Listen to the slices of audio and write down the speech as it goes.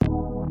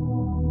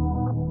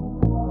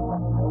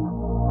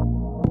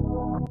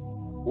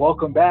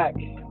Welcome back,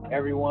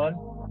 everyone.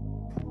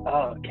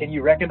 Can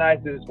you recognize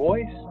this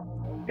voice?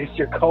 It's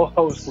your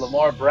co-host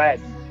Lamar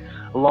Bratton,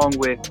 along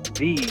with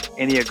the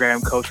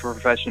Enneagram Coach for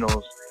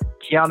Professionals,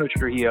 Keanu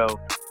Trujillo.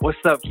 What's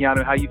up,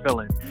 Keanu? How you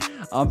feeling?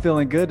 I'm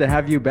feeling good to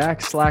have you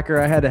back, Slacker.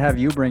 I had to have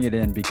you bring it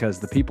in because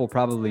the people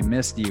probably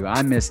missed you.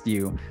 I missed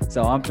you.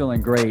 So I'm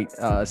feeling great,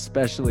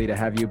 especially to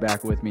have you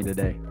back with me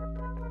today.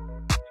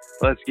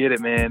 Let's get it,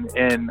 man.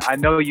 And I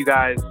know you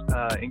guys,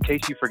 in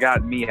case you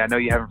forgot me, I know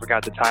you haven't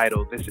forgot the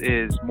title. This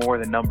is More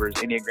Than Numbers,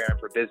 Enneagram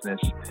for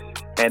Business.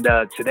 And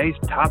today's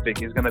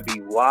topic is going to be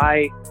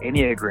why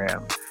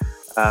Enneagram.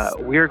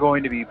 We're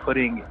going to be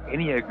putting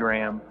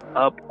Enneagram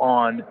up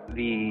on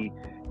the,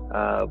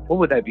 what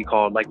would that be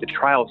called? Like the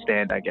trial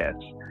stand, I guess.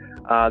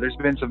 There's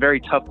been some very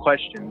tough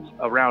questions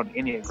around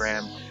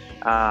Enneagram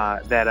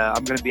that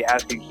I'm going to be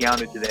asking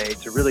Keanu today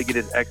to really get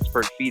his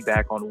expert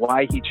feedback on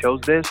why he chose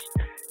this,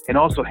 and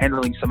also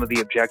handling some of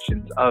the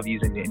objections of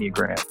using the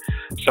Enneagram.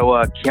 So,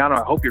 Keanu,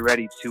 I hope you're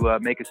ready to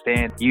make a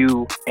stand.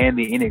 You and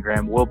the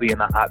Enneagram will be in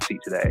the hot seat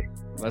today.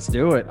 Let's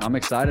do it. I'm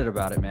excited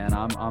about it, man.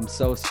 I'm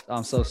so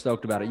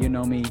stoked about it. You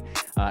know me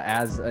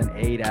as an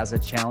 8, as a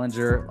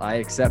challenger. I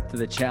accept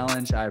the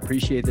challenge. I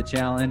appreciate the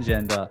challenge.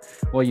 And I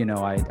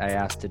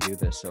asked to do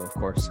this. So, of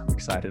course, I'm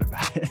excited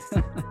about it.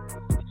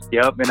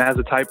 Yep. And as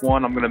a type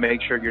 1, I'm going to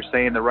make sure you're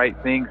saying the right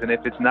things. And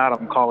if it's not,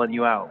 I'm calling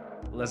you out.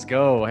 Let's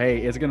go. Hey,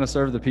 it's going to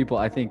serve the people.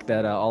 I think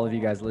that all of you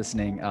guys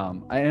listening,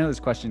 I know this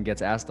question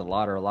gets asked a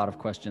lot of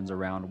questions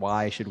around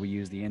why should we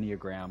use the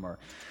Enneagram or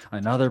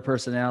another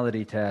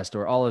personality test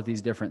or all of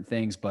these different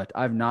things. But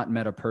I've not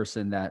met a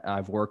person that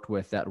I've worked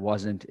with that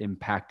wasn't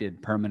impacted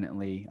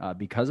permanently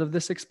because of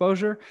this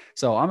exposure.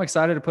 So I'm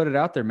excited to put it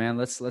out there, man.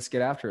 Let's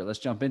get after it. Let's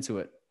jump into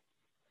it.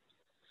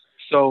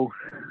 So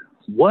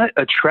what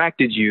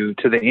attracted you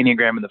to the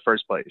Enneagram in the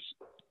first place?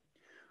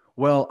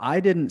 Well, I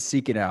didn't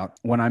seek it out.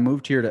 When I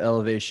moved here to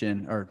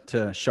Elevation or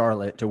to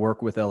Charlotte to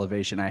work with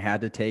Elevation, I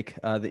had to take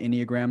the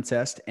Enneagram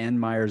test and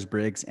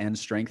Myers-Briggs and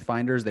Strength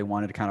Finders. They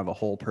wanted kind of a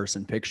whole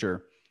person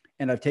picture.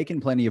 And I've taken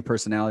plenty of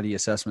personality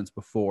assessments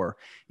before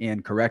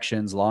in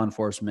corrections, law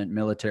enforcement,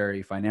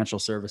 military, financial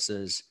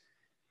services,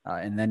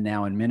 and then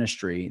now in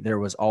ministry. There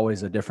was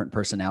always a different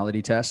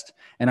personality test.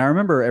 And I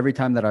remember every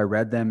time that I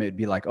read them, it'd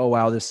be like, oh,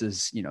 wow, this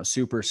is,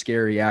 super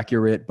scary,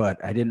 accurate,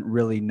 but I didn't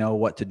really know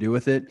what to do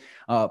with it.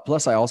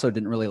 Plus, I also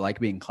didn't really like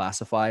being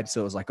classified.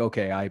 So it was like,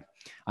 okay,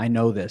 I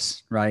know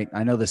this, right?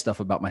 I know this stuff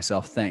about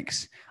myself.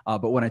 Thanks.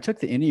 But when I took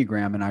the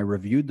Enneagram and I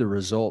reviewed the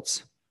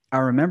results, I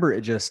remember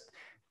it just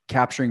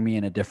capturing me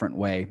in a different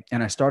way.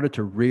 And I started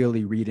to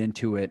really read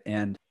into it.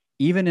 And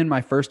even in my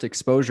first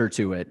exposure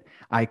to it,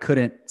 I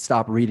couldn't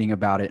stop reading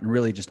about it and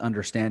really just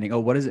understanding, oh,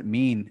 what does it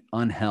mean?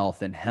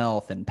 Unhealth and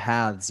health and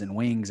paths and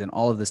wings and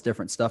all of this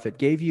different stuff. It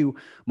gave you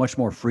much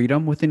more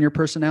freedom within your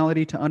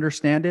personality to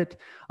understand it.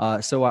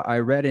 So I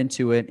read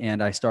into it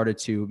and I started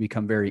to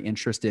become very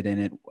interested in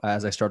it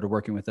as I started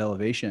working with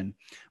Elevation.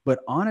 But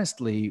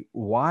honestly,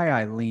 why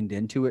I leaned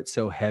into it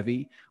so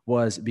heavy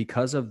was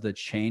because of the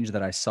change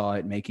that I saw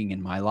it making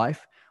in my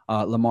life.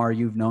 Lamar,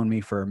 you've known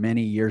me for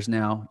many years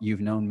now. You've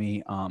known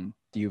me.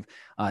 You've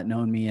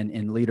known me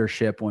in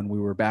leadership when we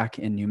were back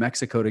in New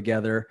Mexico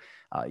together,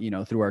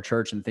 through our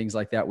church and things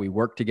like that. We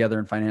worked together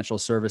in financial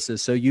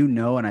services. So,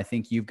 and I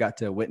think you've got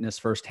to witness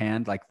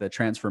firsthand, like the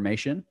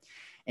transformation.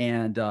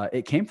 And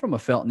it came from a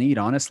felt need,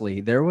 honestly.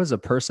 There was a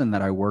person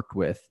that I worked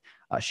with.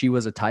 She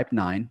was a type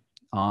 9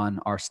 on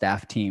our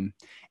staff team.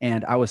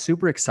 And I was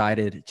super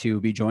excited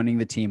to be joining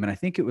the team. And I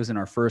think it was in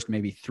our first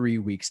maybe 3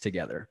 weeks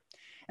together.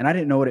 And I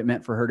didn't know what it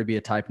meant for her to be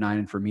a type 9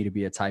 and for me to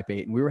be a type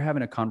 8. And we were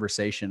having a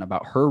conversation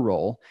about her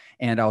role.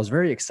 And I was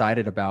very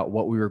excited about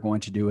what we were going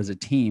to do as a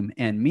team.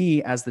 And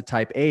me as the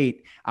type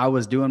 8, I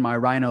was doing my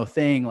rhino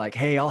thing, like,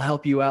 hey, I'll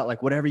help you out.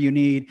 Like whatever you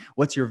need.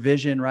 What's your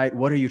vision, right?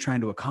 What are you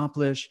trying to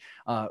accomplish?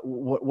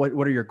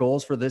 What are your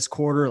goals for this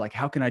quarter? Like,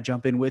 how can I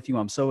jump in with you?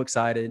 I'm so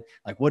excited.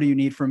 Like, what do you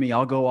need from me?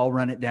 I'll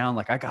run it down.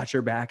 Like, I got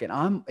your back. And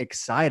I'm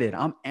excited.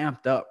 I'm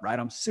amped up, right?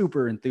 I'm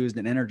super enthused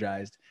and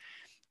energized.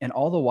 And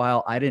all the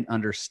while, I didn't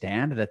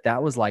understand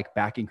that was like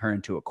backing her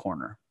into a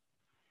corner.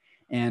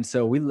 And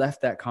so we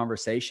left that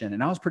conversation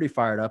and I was pretty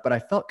fired up, but I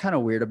felt kind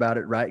of weird about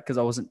it, right? Because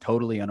I wasn't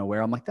totally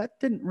unaware. I'm like,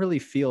 that didn't really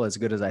feel as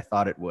good as I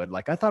thought it would.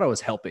 Like I thought I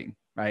was helping,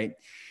 right?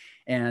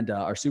 And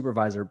our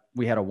supervisor,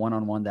 we had a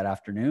one-on-one that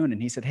afternoon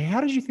and he said, hey,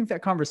 how did you think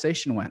that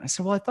conversation went? I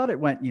said, well, I thought it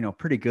went,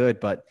 pretty good,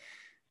 but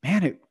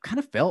man, it kind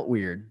of felt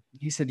weird.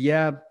 He said,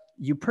 yeah,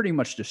 you pretty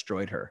much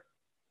destroyed her.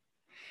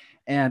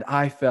 And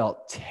I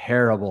felt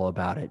terrible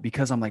about it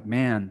because I'm like,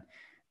 man,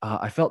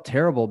 I felt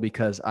terrible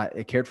because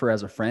I cared for her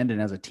as a friend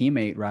and as a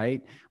teammate,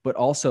 right? But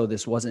also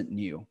this wasn't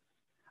new.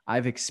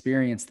 I've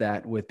experienced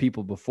that with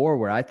people before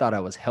where I thought I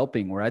was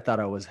helping,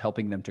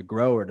 them to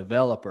grow or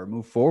develop or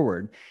move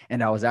forward.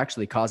 And I was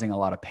actually causing a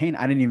lot of pain.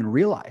 I didn't even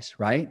realize,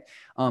 right?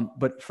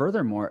 But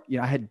furthermore,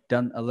 I had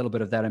done a little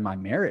bit of that in my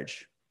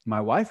marriage.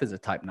 My wife is a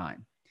type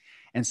 9.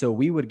 And so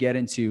we would get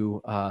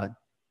into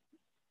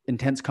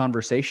intense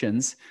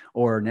conversations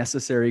or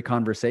necessary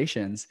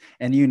conversations.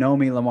 And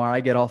me, Lamar,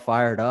 I get all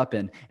fired up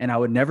and I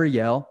would never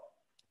yell.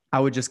 I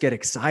would just get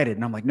excited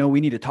and I'm like, no,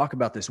 we need to talk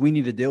about this. We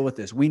need to deal with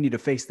this. We need to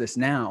face this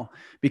now.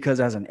 Because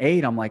as an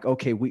 8, I'm like,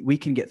 okay, we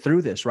can get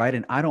through this. Right.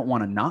 And I don't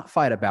want to not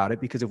fight about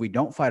it, because if we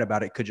don't fight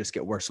about it, it could just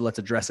get worse. So let's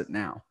address it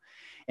now.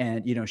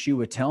 And, she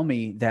would tell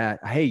me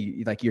that,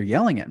 hey, like, you're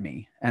yelling at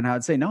me. And I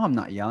would say, no, I'm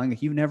not yelling.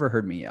 Like, you've never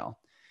heard me yell.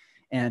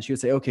 And she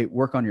would say, okay,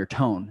 work on your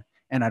tone.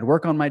 And I'd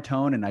work on my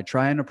tone and I'd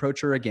try and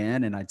approach her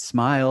again and I'd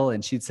smile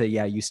and she'd say,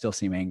 yeah, you still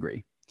seem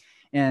angry.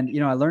 And,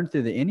 I learned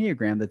through the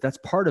Enneagram that that's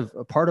part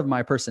of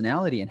my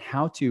personality, and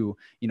how to,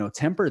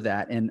 temper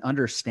that and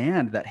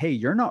understand that, hey,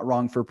 you're not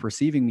wrong for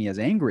perceiving me as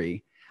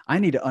angry. I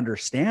need to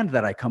understand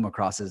that I come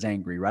across as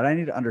angry, right? I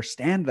need to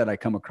understand that I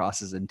come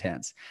across as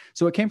intense.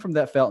 So it came from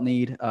that felt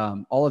need.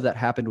 All of that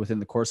happened within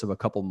the course of a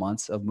couple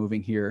months of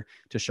moving here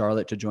to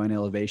Charlotte to join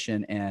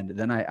Elevation. And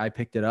then I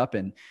picked it up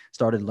and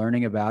started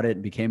learning about it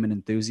and became an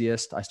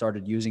enthusiast. I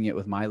started using it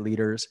with my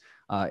leaders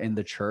in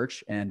the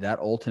church. And that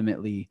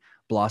ultimately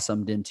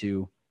blossomed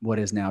into what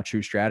is now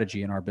True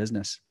Strategy in our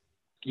business.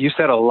 You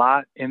said a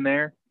lot in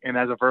there. And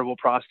as a verbal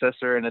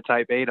processor and a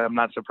type 8, I'm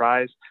not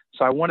surprised.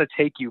 So I want to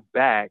take you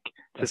back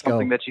to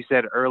something that you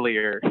said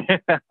earlier.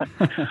 Back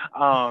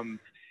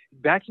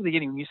to the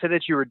beginning, when you said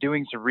that you were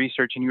doing some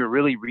research and you were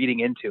really reading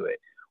into it.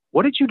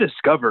 What did you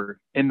discover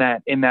in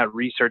that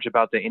research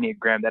about the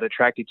Enneagram that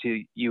attracted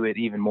to you it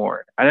even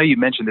more? I know you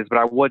mentioned this, but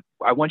I want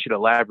you to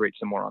elaborate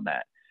some more on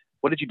that.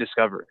 What did you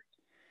discover?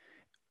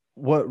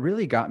 What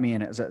really got me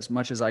in it, as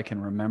much as I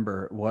can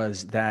remember,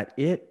 was that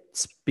it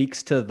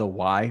speaks to the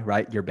why,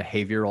 right? Your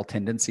behavioral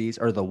tendencies,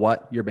 or the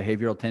what, your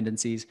behavioral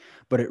tendencies,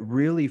 but it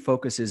really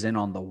focuses in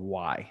on the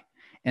why.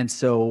 And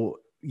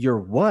so your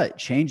what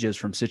changes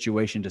from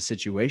situation to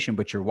situation,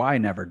 but your why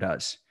never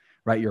does,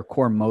 right? Your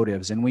core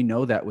motives. And we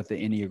know that with the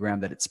Enneagram,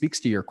 that it speaks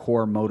to your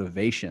core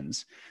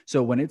motivations.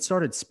 So when it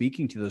started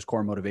speaking to those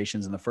core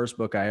motivations, in the first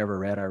book I ever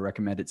read, I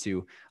recommend it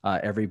to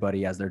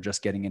everybody as they're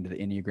just getting into the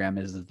Enneagram,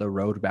 is The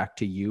Road Back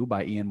to You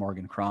by Ian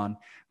Morgan Cron.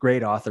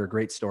 Great author,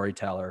 great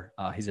storyteller.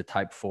 He's a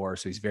type 4,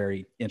 so he's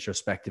very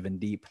introspective and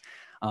deep.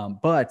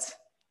 But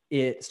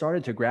it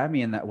started to grab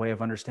me in that way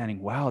of understanding,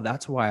 wow,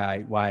 that's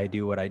why I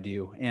do what I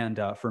do. And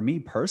for me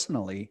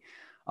personally,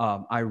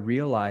 I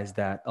realized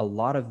that a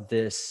lot of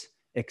this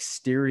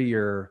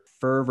exterior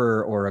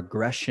fervor or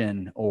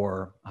aggression,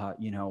 or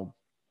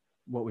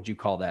what would you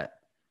call that?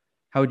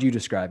 How would you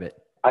describe it?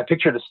 I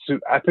pictured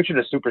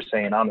a Super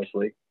Saiyan,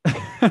 honestly.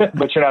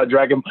 But you're not a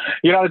Dragon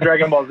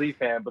Ball Z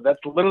fan. But that's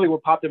literally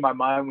what popped in my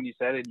mind when you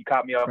said it. You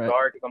caught me off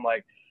guard, because I'm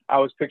like, I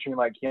was picturing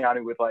like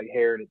Keanu with like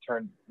hair that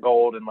turned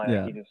gold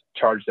and he just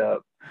charged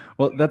up.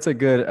 Well, that's a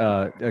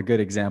good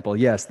example.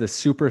 Yes, the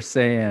Super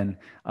Saiyan,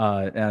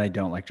 and I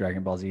don't like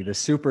Dragon Ball Z. The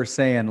Super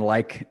Saiyan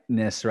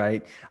likeness,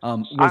 right?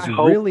 I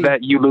hope that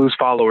you lose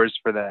followers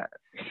for that.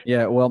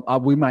 Yeah, well,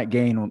 we might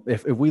gain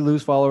if we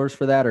lose followers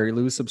for that, or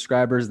lose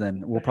subscribers,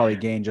 then we'll probably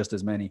gain just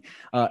as many.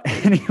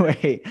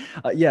 Anyway,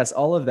 yes,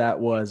 all of that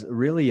was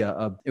really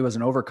it was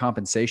an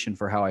overcompensation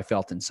for how I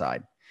felt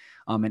inside.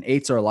 And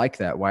 8s are like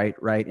that,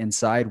 right?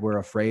 Inside, we're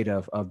afraid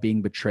of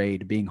being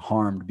betrayed, being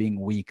harmed, being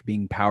weak,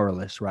 being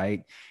powerless,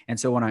 right? And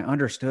so when I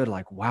understood,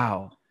 like,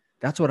 wow,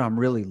 that's what I'm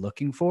really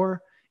looking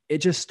for, it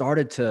just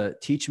started to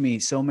teach me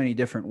so many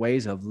different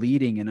ways of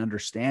leading and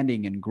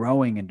understanding and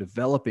growing and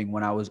developing,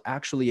 when I was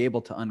actually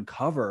able to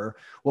uncover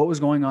what was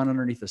going on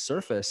underneath the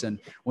surface. And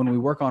when we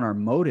work on our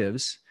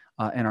motives,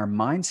 and our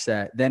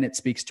mindset, then it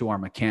speaks to our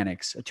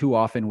mechanics. Too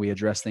often we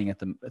address things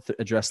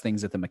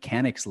at the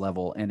mechanics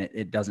level, and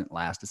it doesn't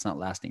last. It's not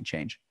lasting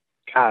change.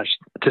 Gosh,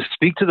 to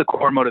speak to the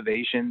core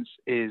motivations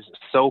is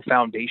so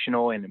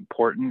foundational and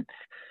important.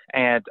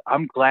 And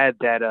I'm glad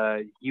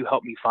that you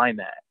helped me find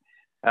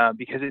that,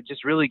 because it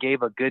just really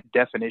gave a good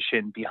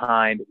definition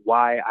behind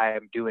why I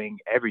am doing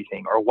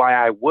everything, or why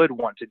I would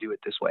want to do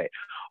it this way,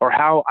 or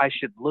how I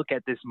should look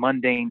at this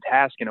mundane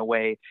task in a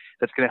way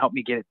that's going to help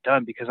me get it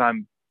done, because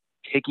I'm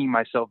taking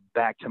myself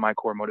back to my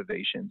core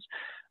motivations.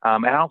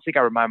 And I don't think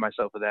I remind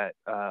myself of that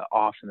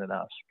often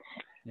enough.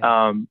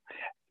 Yeah.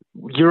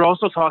 You're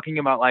also talking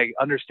about like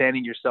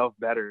understanding yourself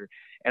better.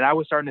 And I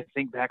was starting to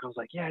think back. I was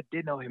like, yeah, I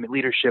did know him in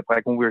leadership,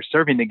 like when we were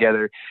serving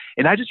together.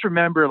 And I just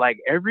remember, like,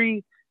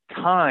 every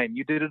time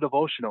you did a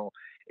devotional,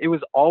 it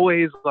was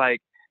always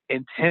like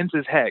intense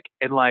as heck.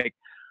 And like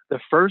the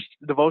first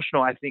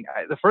devotional that's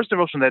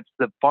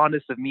the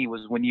fondest of me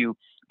was when you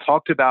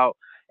talked about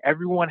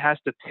everyone has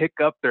to pick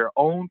up their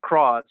own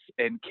cross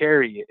and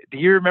carry it. Do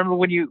you remember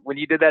when you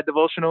did that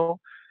devotional?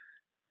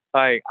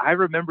 Like, I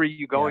remember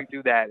you going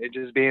through that and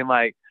just being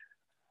like,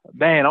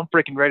 man, I'm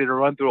freaking ready to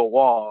run through a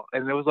wall.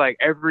 And it was like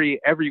every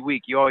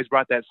week you always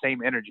brought that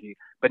same energy,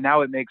 but now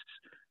it makes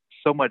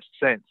so much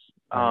sense.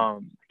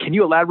 Can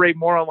you elaborate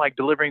more on like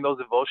delivering those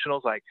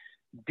devotionals? Like,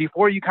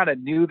 before you kind of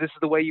knew this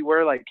is the way you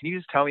were, like, can you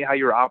just tell me how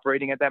you were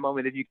operating at that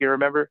moment, if you can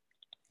remember?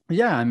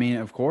 Yeah, I mean,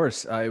 of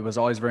course, it was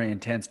always very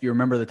intense. Do you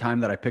remember the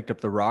time that I picked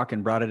up the rock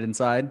and brought it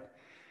inside?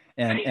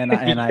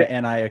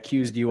 I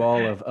accused you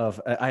all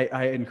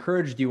I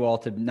encouraged you all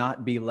to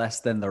not be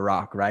less than the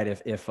rock, right?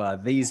 If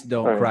these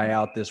don't cry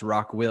out, this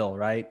rock will,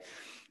 right?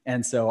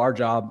 And so our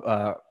job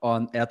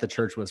at the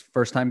church was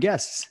first time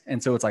guests.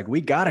 And so it's like,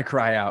 we got to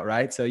cry out.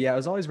 Right. So yeah, it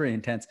was always very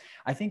intense.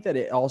 I think that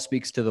it all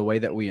speaks to the way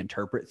that we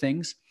interpret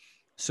things.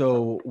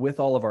 So with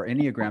all of our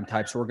Enneagram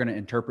types, we're going to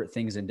interpret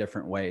things in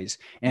different ways.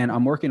 And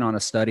I'm working on a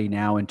study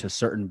now into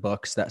certain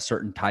books that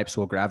certain types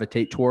will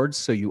gravitate towards.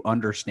 So you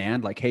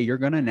understand like, hey, you're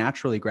going to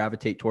naturally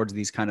gravitate towards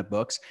these kind of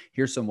books.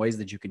 Here's some ways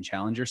that you can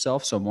challenge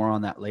yourself. So more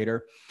on that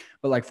later.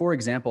 But like, for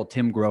example,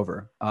 Tim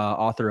Grover,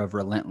 author of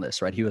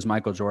Relentless, right? He was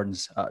Michael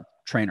Jordan's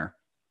trainer.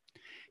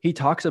 He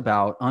talks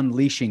about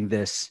unleashing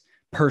this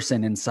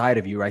person inside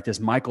of you, right? This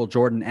Michael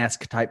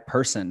Jordan-esque type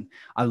person.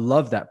 I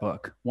love that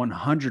book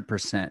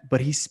 100%,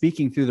 but he's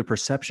speaking through the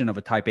perception of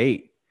a type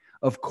 8.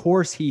 Of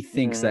course, he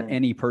thinks that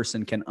any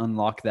person can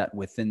unlock that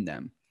within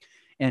them.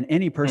 And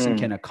any person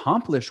can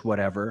accomplish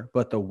whatever,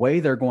 but the way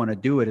they're going to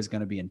do it is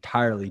going to be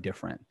entirely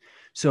different.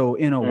 So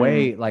in a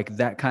way, like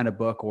that kind of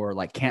book, or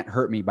like Can't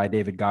Hurt Me by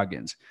David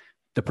Goggins,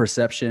 the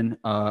perception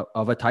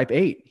of a type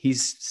 8,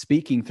 he's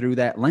speaking through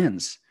that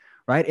lens.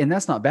 Right. And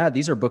that's not bad.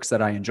 These are books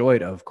that I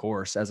enjoyed, of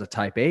course, as a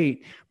type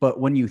 8. But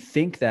when you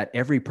think that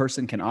every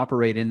person can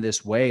operate in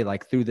this way,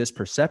 like through this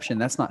perception,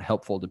 that's not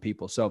helpful to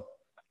people. So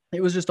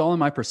it was just all in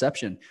my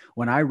perception.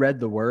 When I read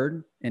the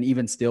word, and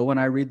even still when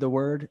I read the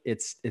word,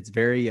 it's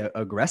very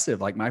aggressive.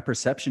 Like my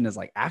perception is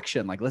like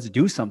action, like let's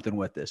do something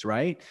with this,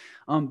 right?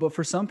 But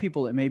for some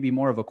people, it may be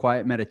more of a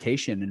quiet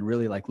meditation and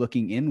really like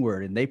looking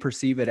inward, and they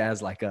perceive it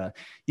as like a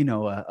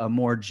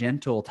more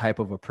gentle type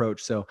of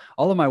approach. So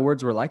all of my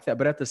words were like that.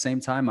 But at the same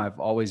time, I've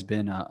always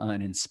been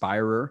an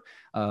inspirer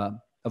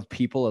of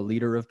people, a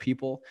leader of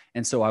people.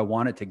 And so I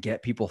wanted to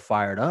get people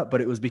fired up,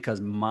 but it was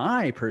because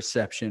my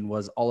perception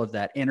was all of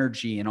that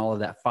energy and all of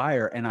that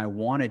fire. And I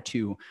wanted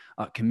to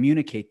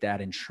communicate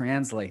that and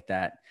translate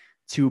that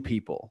to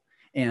people.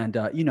 And,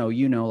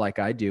 like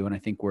I do, and I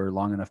think we're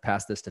long enough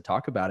past this to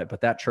talk about it,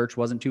 but that church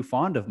wasn't too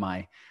fond of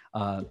my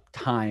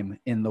time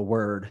in the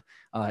word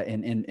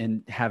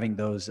and having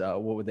those,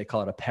 what would they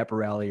call it, a pep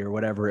rally or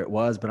whatever it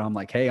was. But I'm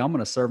like, hey, I'm going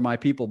to serve my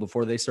people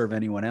before they serve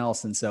anyone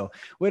else. And so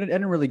I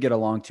didn't really get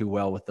along too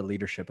well with the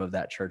leadership of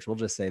that church. We'll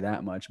just say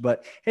that much.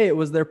 But hey, it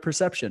was their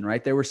perception,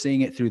 right? They were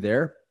seeing it through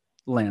their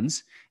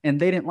lens and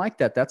they didn't like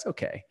that. That's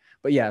okay.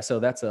 But yeah, so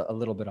that's a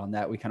little bit on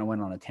that. We kind of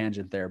went on a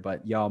tangent there,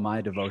 but y'all,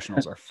 my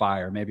devotionals are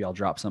fire. Maybe I'll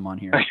drop some on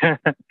here.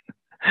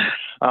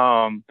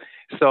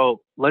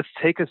 So let's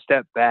take a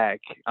step back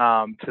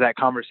to that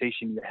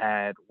conversation you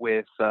had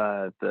with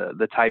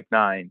the type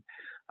 9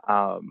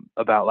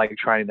 about like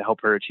trying to help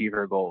her achieve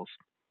her goals.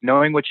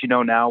 Knowing what you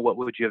know now, what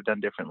would you have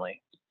done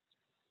differently?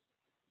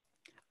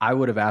 I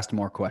would have asked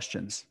more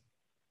questions.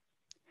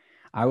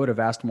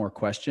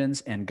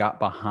 And got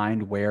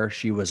behind where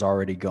she was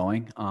already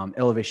going.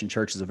 Elevation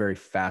Church is a very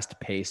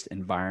fast-paced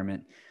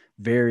environment,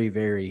 very,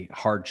 very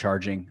hard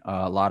charging,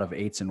 a lot of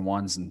 8s and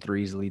 1s and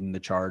 3s leading the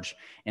charge.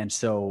 And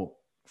so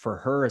for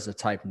her as a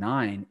type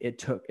 9,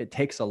 it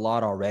takes a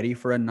lot already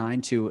for a 9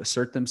 to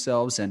assert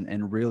themselves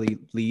and really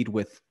lead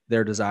with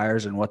their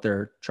desires and what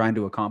they're trying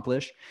to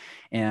accomplish.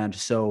 And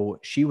so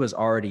she was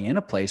already in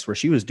a place where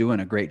she was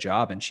doing a great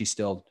job, and she's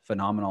still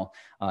phenomenal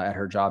at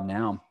her job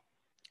now.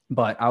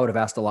 But I would have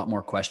asked a lot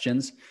more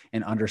questions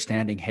and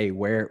understanding, hey,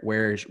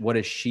 what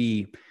is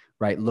she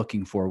right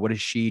looking for? What is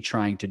she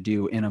trying to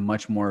do in a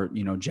much more,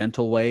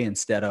 gentle way,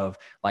 instead of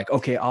like,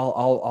 okay,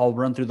 I'll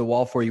run through the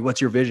wall for you. What's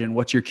your vision?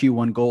 What's your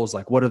Q1 goals?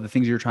 Like, what are the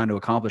things you're trying to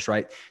accomplish?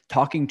 Right.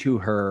 Talking to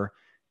her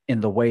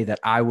in the way that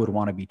I would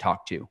want to be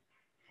talked to,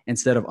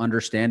 instead of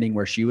understanding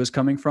where she was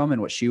coming from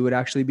and what she would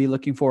actually be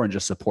looking for, and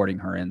just supporting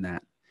her in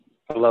that.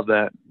 I love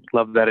that.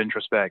 Love that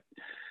introspect.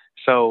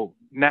 So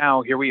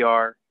now here we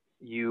are.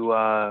 You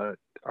are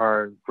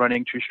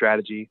running True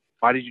Strategy.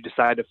 Why did you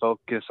decide to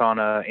focus on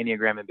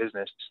Enneagram in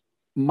business?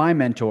 My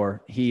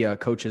mentor, he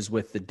coaches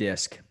with the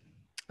DISC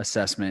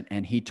assessment,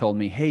 and he told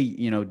me, hey,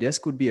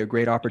 DISC would be a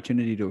great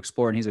opportunity to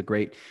explore. And he's a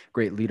great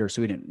leader.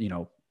 So he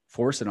didn't,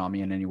 force it on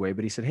me in any way,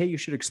 but he said, hey, you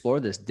should explore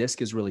this.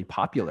 DISC is really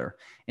popular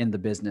in the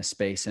business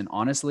space. And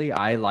honestly,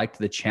 I liked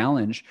the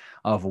challenge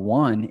of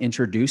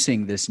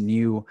introducing this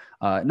new,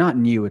 not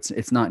new,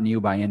 it's not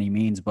new by any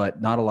means,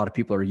 but not a lot of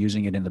people are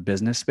using it in the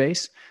business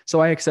space. So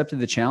I accepted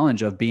the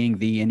challenge of being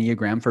the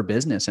Enneagram for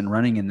business and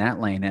running in that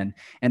lane. And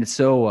it's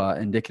so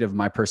indicative of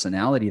my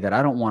personality that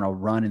I don't want to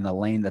run in the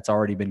lane that's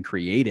already been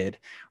created,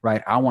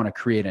 right? I want to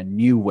create a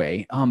new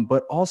way.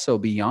 But also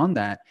beyond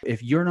that,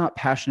 if you're not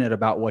passionate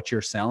about what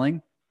you're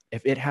selling,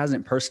 if it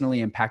hasn't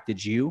personally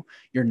impacted you,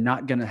 you're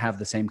not going to have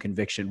the same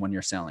conviction when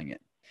you're selling it.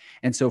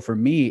 And so for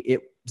me,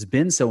 it's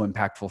been so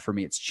impactful for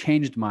me. It's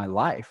changed my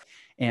life.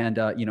 And,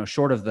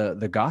 short of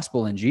the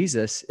gospel in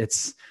Jesus,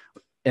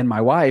 and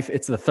my wife,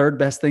 it's the third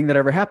best thing that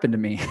ever happened to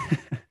me.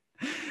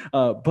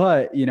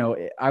 But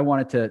I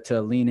wanted to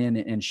lean in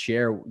and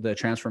share the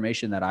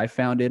transformation that I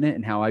found in it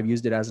and how I've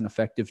used it as an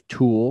effective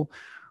tool,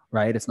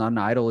 right? It's not an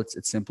idol.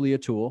 It's simply a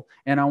tool.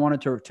 And I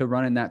wanted to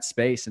run in that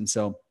space. And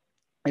so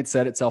it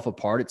set itself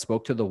apart. It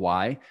spoke to the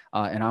why.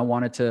 And I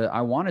wanted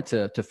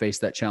to face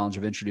that challenge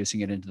of introducing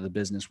it into the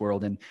business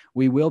world. And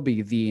we will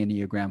be the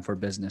Enneagram for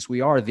business.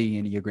 We are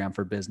the Enneagram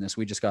for business.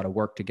 We just got to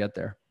work to get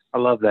there. I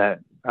love that.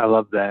 I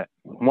love that.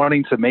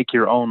 Wanting to make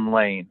your own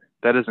lane.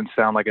 That doesn't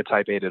sound like a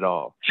type 8 at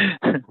all.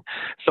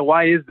 So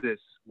why is this?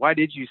 Why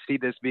did you see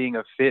this being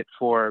a fit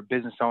for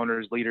business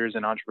owners, leaders,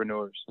 and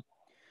entrepreneurs?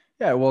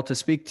 Yeah, well, to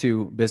speak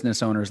to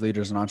business owners,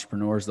 leaders, and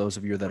entrepreneurs, those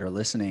of you that are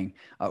listening,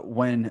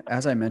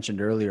 as I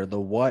mentioned earlier, the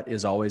what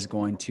is always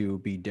going to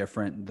be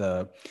different.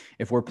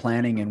 If we're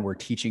planning and we're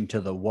teaching to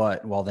the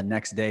what, well, the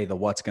next day the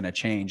what's going to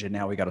change, and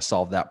now we got to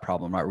solve that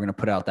problem, right? We're going to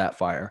put out that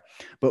fire.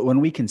 But when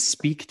we can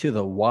speak to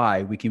the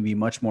why, we can be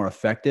much more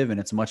effective, and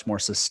it's much more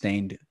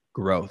sustained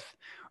growth.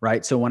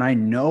 Right. So when I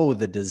know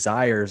the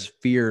desires,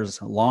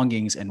 fears,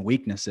 longings, and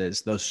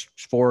weaknesses, those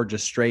four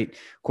just straight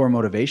core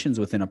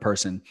motivations within a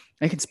person,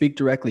 I can speak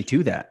directly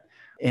to that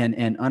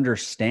and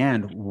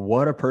understand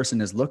what a person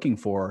is looking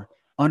for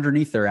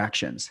underneath their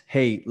actions.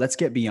 Hey, let's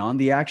get beyond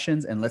the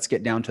actions and let's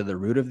get down to the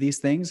root of these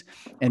things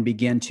and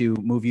begin to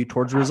move you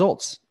towards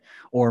results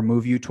or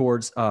move you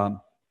towards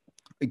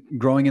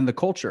growing in the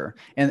culture.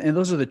 And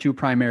those are the two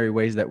primary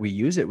ways that we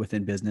use it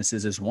within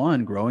businesses is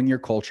one, growing your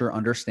culture,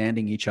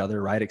 understanding each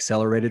other, right?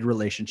 Accelerated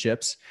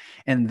relationships,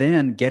 and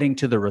then getting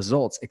to the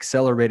results,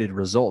 accelerated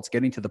results,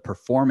 getting to the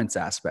performance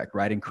aspect,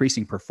 right?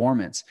 Increasing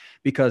performance.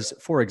 Because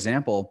for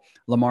example,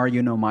 Lamar,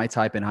 you know my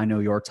type and I know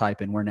your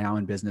type, and we're now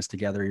in business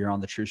together. You're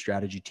on the True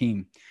Strategy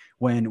team.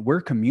 When we're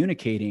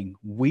communicating,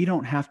 we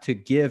don't have to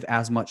give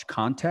as much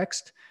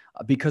context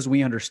because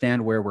we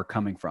understand where we're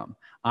coming from.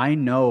 I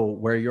know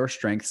where your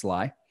strengths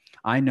lie.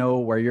 I know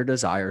where your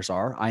desires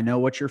are. I know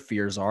what your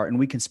fears are. And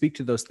we can speak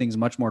to those things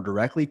much more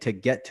directly to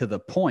get to the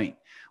point,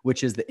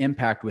 which is the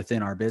impact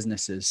within our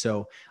businesses.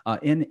 So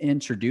in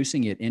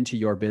introducing it into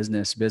your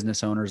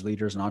business owners,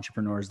 leaders, and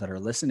entrepreneurs that are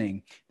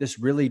listening, this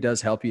really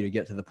does help you to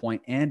get to the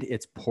point, and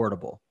it's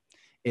portable.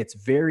 It's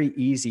very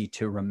easy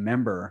to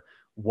remember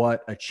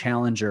what a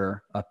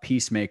challenger, a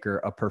peacemaker,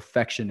 a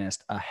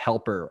perfectionist, a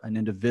helper, an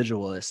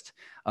individualist,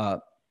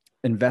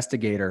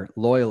 investigator,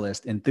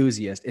 loyalist,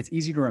 enthusiast. It's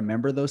easy to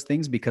remember those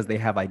things because they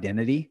have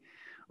identity,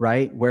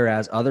 right?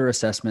 Whereas other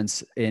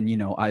assessments, and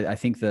I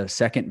think the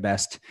second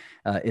best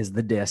is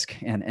the DISC,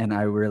 and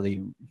I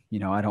really,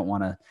 I don't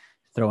want to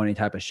throw any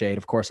type of shade.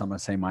 Of course, I'm going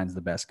to say mine's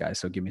the best, guys.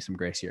 So give me some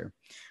grace here.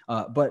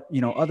 But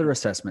other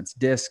assessments,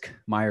 DISC,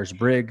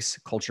 Myers-Briggs,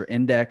 Culture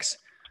Index.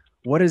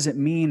 What does it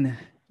mean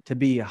to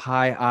be a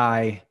high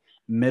I,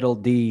 middle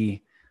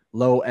D,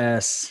 low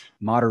S,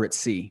 moderate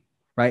C?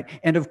 Right.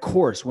 And of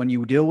course, when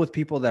you deal with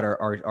people that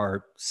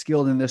are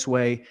skilled in this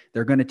way,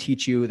 they're going to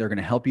teach you, they're going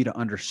to help you to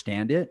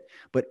understand it.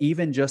 But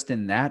even just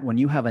in that, when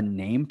you have a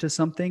name to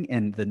something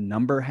and the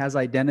number has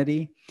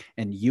identity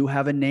and you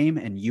have a name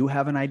and you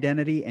have an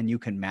identity and you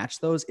can match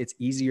those, it's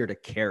easier to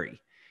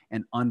carry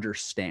and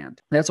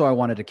understand. That's why I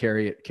wanted to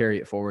carry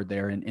it forward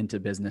there and into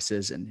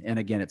businesses. And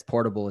again, it's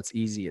portable, it's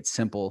easy, it's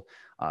simple,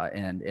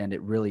 and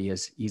it really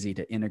is easy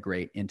to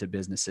integrate into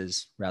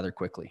businesses rather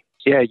quickly.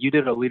 Yeah, you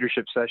did a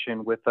leadership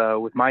session with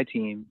my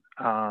team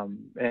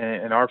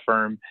and our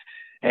firm.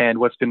 And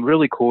what's been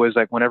really cool is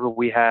like whenever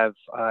we have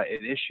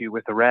an issue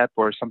with a rep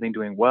or something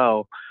doing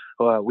well,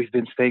 we've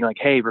been saying like,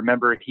 hey,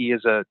 remember he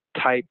is a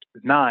type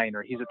 9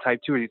 or he's a type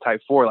 2 or he's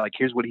type 4. Like,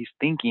 here's what he's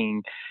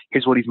thinking.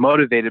 Here's what he's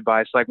motivated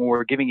by. It's like when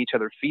we're giving each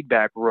other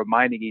feedback, we're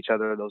reminding each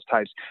other of those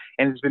types.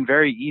 And it's been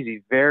very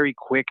easy, very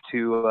quick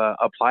to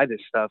apply this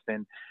stuff.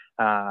 And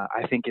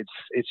I think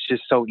it's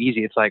just so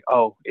easy. It's like,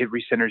 oh, it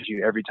recenters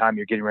you every time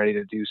you're getting ready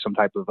to do some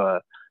type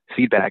of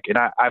feedback. And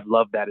I've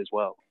loved that as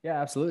well.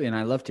 Yeah, absolutely. And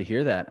I love to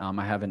hear that.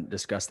 I haven't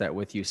discussed that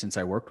with you since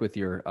I worked with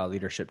your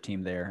leadership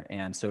team there.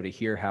 And so to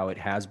hear how it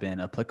has been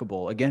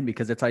applicable, again,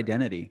 because it's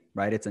identity,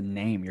 right? It's a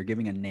name. You're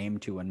giving a name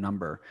to a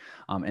number,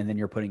 and then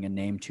you're putting a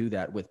name to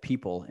that with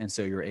people. And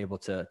so you're able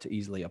to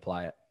easily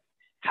apply it.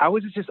 How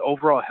has it just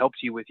overall helped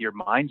you with your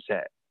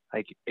mindset,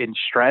 like in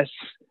stress,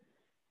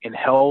 in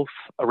health,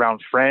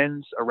 around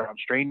friends, around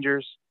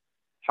strangers?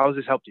 How has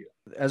this helped you?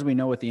 As we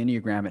know with the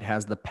Enneagram, it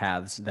has the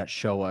paths that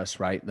show us,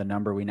 right? The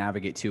number we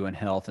navigate to in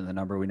health and the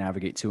number we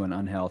navigate to in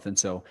unhealth. And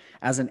so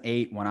as an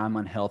 8, when I'm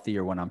unhealthy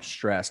or when I'm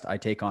stressed, I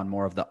take on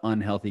more of the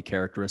unhealthy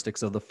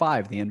characteristics of the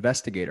 5, the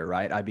investigator,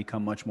 right? I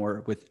become much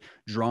more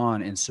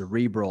withdrawn and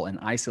cerebral and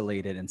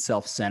isolated and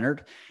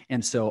self-centered.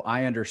 And so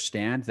I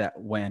understand that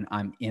when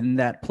I'm in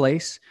that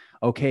place,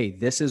 okay,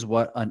 this is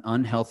what an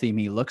unhealthy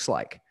me looks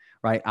like.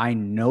 Right? I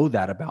know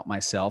that about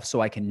myself,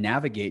 so I can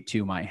navigate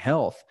to my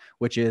health,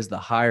 which is the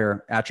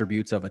higher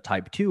attributes of a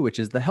type 2, which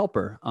is the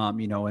helper.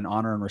 In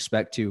honor and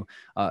respect to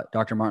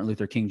Dr. Martin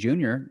Luther King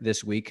Jr.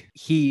 this week,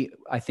 he,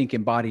 I think,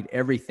 embodied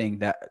everything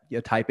that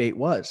a type 8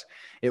 was.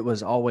 It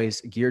was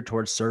always geared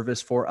towards service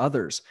for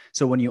others.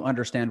 So when you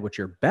understand what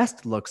your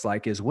best looks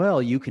like as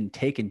well, you can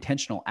take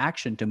intentional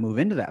action to move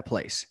into that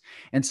place.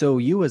 And so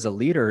you as a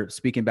leader,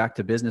 speaking back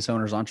to business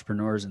owners,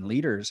 entrepreneurs, and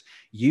leaders,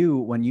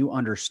 when you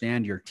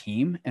understand your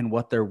team and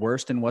what their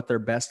worst and what their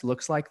best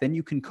looks like, then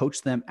you can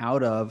coach them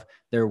out of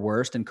their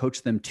worst and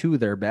coach them to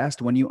their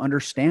best when you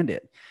understand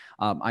it.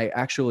 I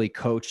actually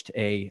coached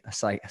a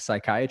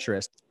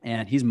psychiatrist,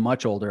 and he's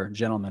much older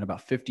gentleman,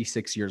 about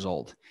 56 years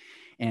old.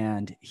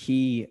 And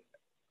he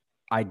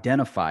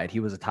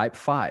was a type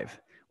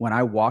 5, when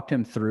I walked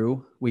him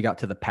through, we got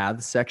to the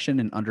paths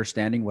section and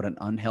understanding what an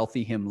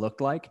unhealthy him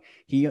looked like.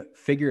 He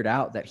figured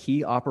out that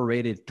he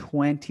operated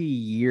 20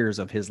 years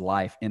of his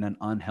life in an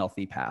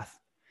unhealthy path.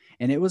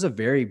 And it was a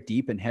very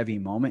deep and heavy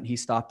moment. He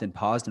stopped and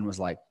paused and was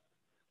like,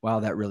 wow,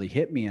 that really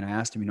hit me. And I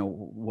asked him,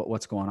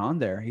 what's going on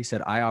there? He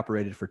said, I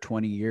operated for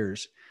 20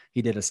 years.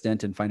 He did a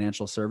stint in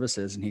financial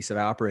services. And he said,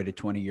 I operated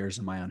 20 years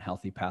in my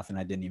unhealthy path and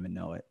I didn't even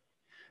know it.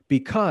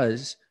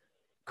 Because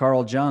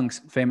Carl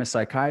Jung's famous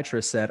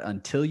psychiatrist said,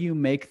 until you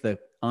make the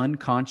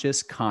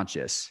unconscious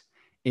conscious,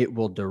 it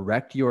will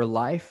direct your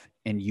life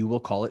and you will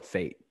call it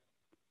fate.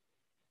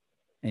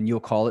 And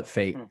you'll call it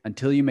fate.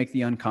 Until you make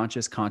the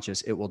unconscious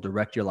conscious, it will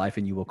direct your life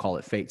and you will call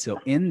it fate. So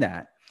in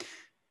that,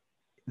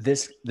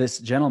 this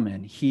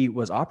gentleman, he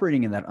was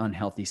operating in that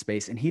unhealthy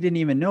space and he didn't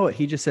even know it.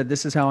 He just said,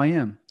 this is how I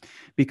am.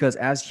 Because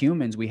as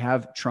humans, we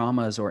have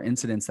traumas or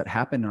incidents that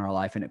happen in our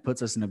life and it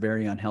puts us in a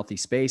very unhealthy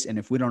space. And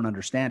if we don't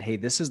understand, hey,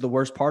 this is the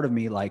worst part of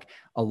me, like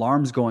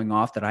alarms going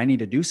off that I need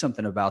to do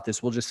something about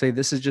this, we'll just say,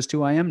 this is just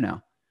who I am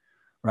now.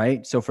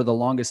 Right. So for the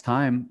longest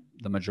time,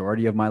 the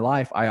majority of my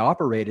life, I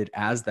operated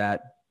as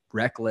that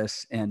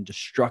reckless and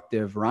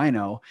destructive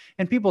rhino.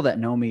 And people that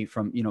know me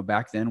from,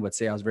 back then would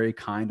say I was very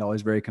kind,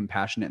 always very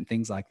compassionate and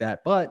things like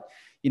that. But,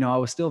 I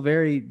was still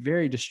very,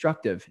 very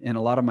destructive in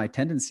a lot of my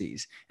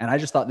tendencies. And I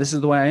just thought this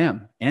is the way I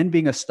am. And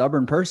being a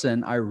stubborn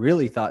person, I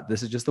really thought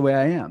this is just the way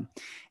I am.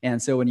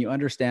 And so when you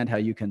understand how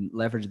you can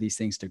leverage these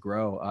things to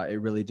grow,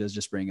 it really does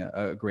just bring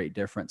a great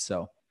difference.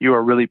 So you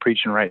are really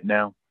preaching right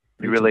now.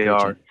 You really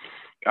are.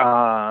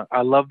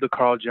 I love the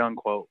Carl Jung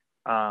quote.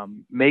 There's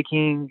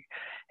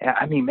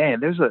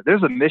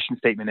a mission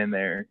statement in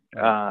there.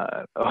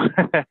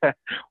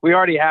 We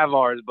already have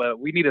ours, but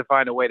we need to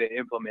find a way to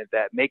implement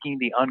that, making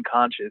the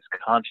unconscious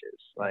conscious.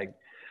 Like,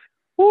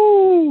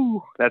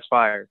 woo, that's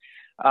fire.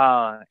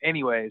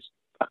 Anyways,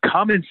 a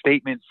common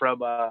statement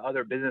from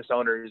other business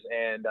owners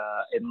and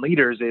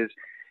leaders is,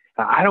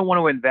 I don't want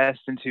to invest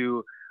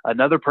into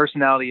another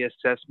personality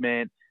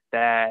assessment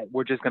that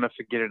we're just going to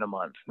forget in a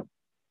month.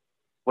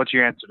 What's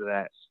your answer to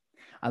that?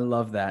 I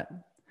love that.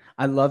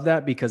 I love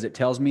that because it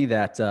tells me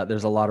that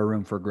there's a lot of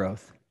room for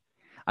growth.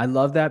 I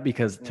love that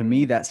because to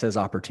me, that says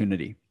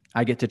opportunity.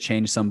 I get to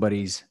change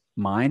somebody's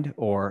mind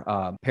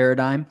or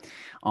paradigm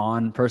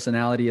on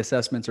personality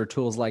assessments or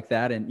tools like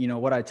that. And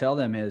what I tell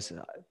them is,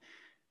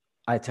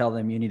 I tell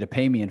them, you need to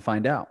pay me and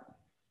find out.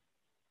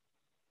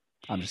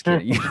 I'm just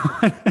kidding.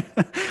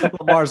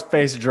 Lamar's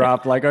face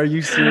dropped. Like, are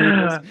you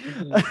serious?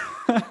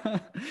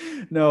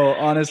 No,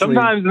 honestly.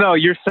 Sometimes, no,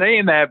 you're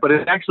saying that, but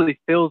it actually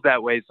feels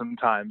that way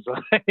sometimes.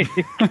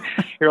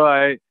 You're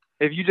like,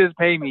 if you just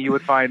pay me, you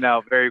would find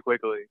out very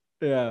quickly.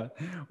 Yeah.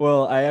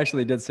 Well, I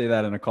actually did say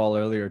that in a call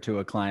earlier to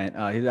a client.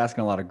 He's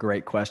asking a lot of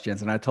great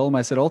questions. And I told him,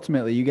 I said,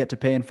 ultimately, you get to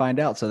pay and find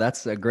out. So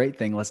that's a great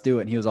thing. Let's do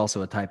it. And he was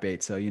also a type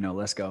 8. So,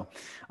 let's go.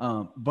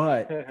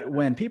 But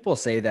when people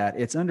say that,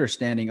 it's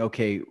understanding,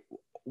 okay,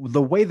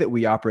 the way that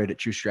we operate at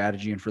True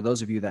Strategy, and for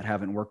those of you that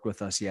haven't worked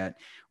with us yet,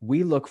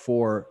 we look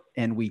for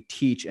and we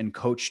teach and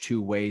coach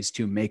 2 ways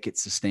to make it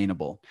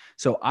sustainable.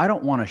 So I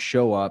don't want to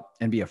show up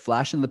and be a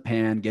flash in the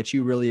pan, get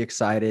you really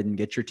excited and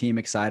get your team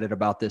excited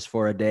about this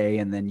for a day,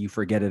 and then you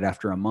forget it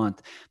after a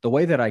month. The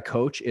way that I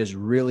coach is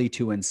really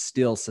to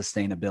instill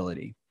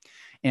sustainability.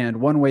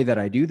 And one way that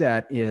I do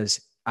that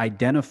is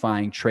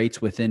identifying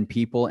traits within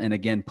people. And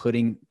again,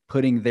 putting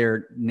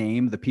their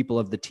name, the people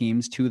of the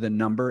teams, to the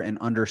number, and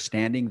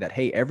understanding that,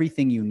 hey,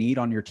 everything you need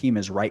on your team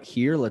is right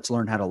here. Let's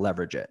learn how to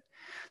leverage it.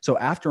 So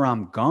after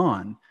I'm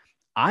gone,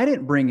 I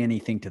didn't bring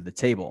anything to the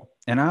table.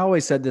 And I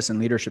always said this in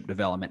leadership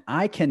development,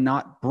 I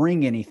cannot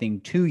bring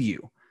anything to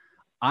you.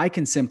 I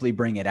can simply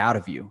bring it out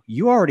of you.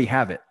 You already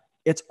have it.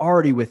 It's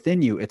already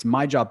within you. It's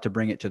my job to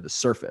bring it to the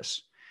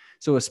surface.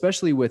 So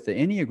especially with the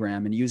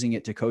Enneagram and using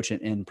it to coach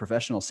it in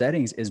professional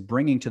settings is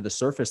bringing to the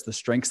surface the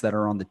strengths that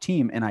are on the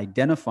team and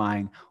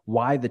identifying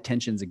why the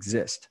tensions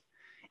exist.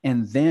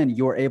 And then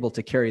you're able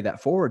to carry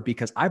that forward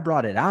because I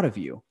brought it out of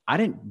you. I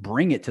didn't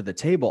bring it to the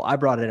table. I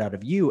brought it out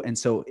of you. And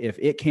so if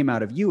it came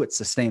out of you, it's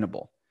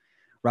sustainable,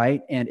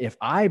 right? And if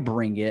I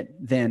bring it,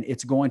 then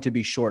it's going to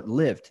be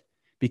short-lived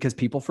because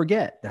people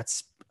forget.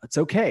 It's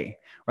okay.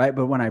 Right.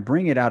 But when I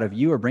bring it out of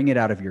you or bring it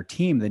out of your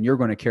team, then you're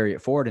going to carry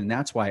it forward. And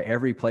that's why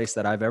every place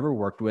that I've ever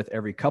worked with,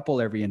 every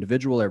couple, every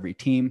individual, every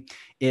team,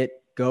 it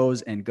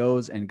goes and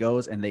goes and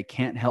goes, and they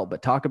can't help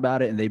but talk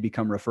about it, and they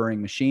become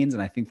referring machines.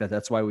 And I think that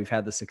that's why we've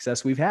had the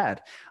success we've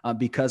had,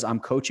 because I'm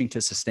coaching to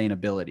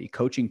sustainability,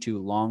 coaching to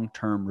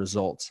long-term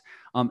results.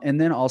 And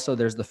then also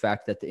there's the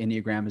fact that the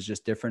Enneagram is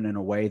just different in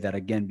a way that,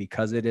 again,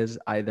 because there is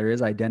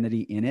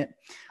identity in it,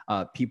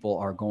 people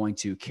are going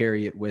to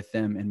carry it with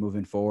them and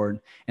moving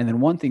forward. And then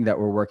one thing that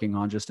we're working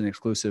on, just an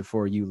exclusive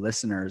for you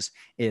listeners,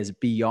 is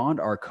beyond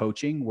our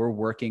coaching, we're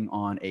working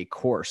on a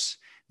course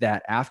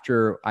that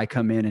after I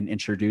come in and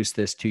introduce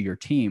this to your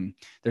team,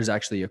 there's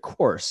actually a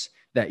course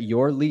that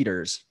your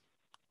leaders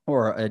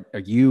or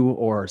you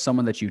or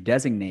someone that you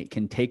designate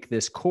can take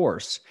this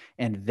course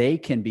and they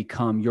can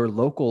become your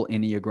local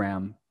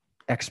Enneagram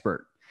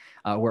expert.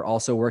 We're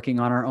also working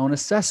on our own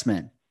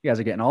assessment You guys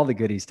are getting all the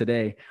goodies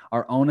today.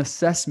 Our own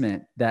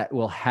assessment that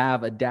will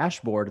have a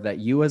dashboard that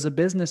you as a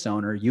business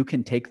owner, you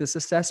can take this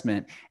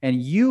assessment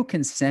and you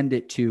can send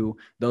it to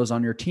those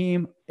on your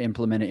team,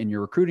 implement it in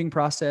your recruiting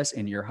process,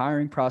 in your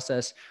hiring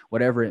process,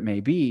 whatever it may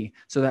be.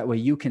 So that way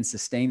you can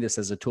sustain this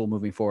as a tool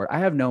moving forward. I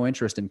have no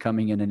interest in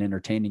coming in and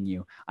entertaining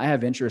you. I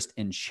have interest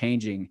in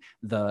changing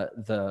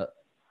the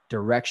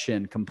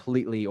direction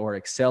completely, or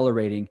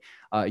accelerating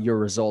your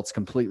results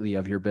completely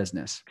of your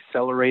business.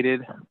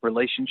 Accelerated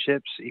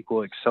relationships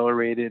equal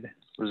accelerated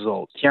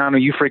results.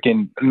 Keanu, you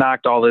freaking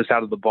knocked all this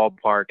out of the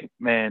ballpark,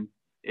 man.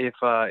 If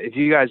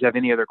you guys have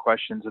any other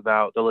questions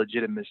about the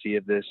legitimacy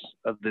of this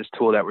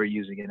tool that we're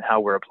using and how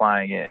we're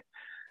applying it,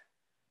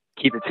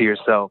 keep it to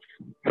yourself.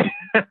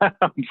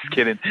 I'm just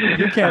kidding.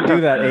 You can't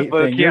do that 8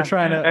 thing. You're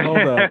trying to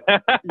hold up.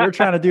 You're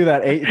trying to do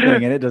that 8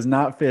 thing, and it does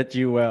not fit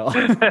you well.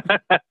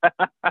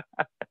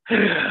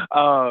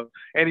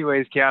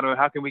 Anyways, Keanu,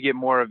 how can we get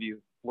more of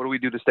you? What do we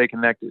do to stay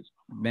connected?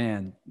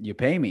 Man, you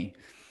pay me.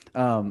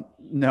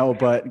 No,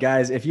 but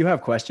guys, if you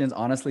have questions,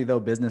 honestly though,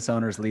 business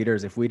owners,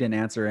 leaders, if we didn't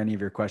answer any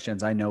of your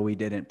questions, I know we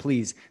didn't,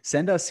 please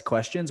send us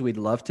questions. We'd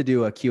love to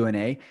do a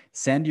Q&A.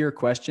 Send your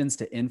questions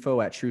to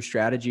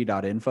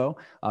info@truestrategy.info.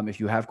 If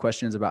you have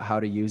questions about how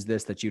to use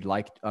this that you'd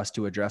like us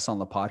to address on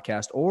the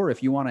podcast, or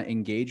if you want to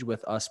engage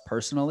with us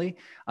personally,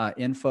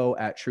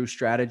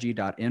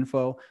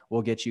 info@truestrategy.info.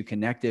 We'll get you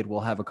connected. We'll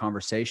have a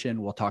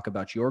conversation. We'll talk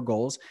about your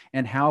goals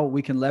and how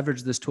we can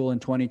leverage this tool in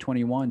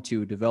 2021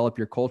 to develop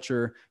your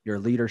culture, your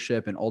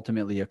leadership, and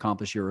ultimately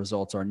accomplish your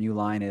results. Our new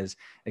line is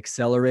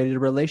accelerated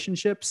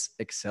relationships,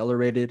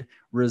 accelerated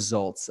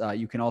results.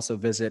 You can also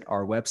visit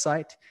our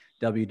website,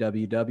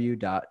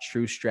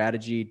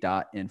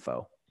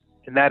 www.truestrategy.info.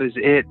 And that is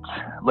it,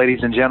 ladies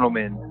and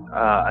gentlemen.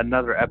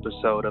 Another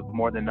episode of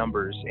More Than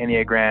Numbers,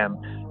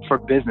 Enneagram for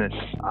Business.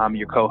 I'm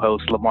your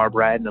co-host, Lamar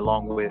Bratton,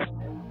 along with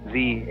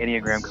the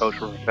Enneagram Coach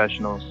for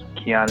Professionals,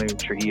 Keanu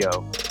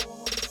Trujillo.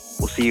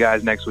 We'll see you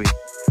guys next week.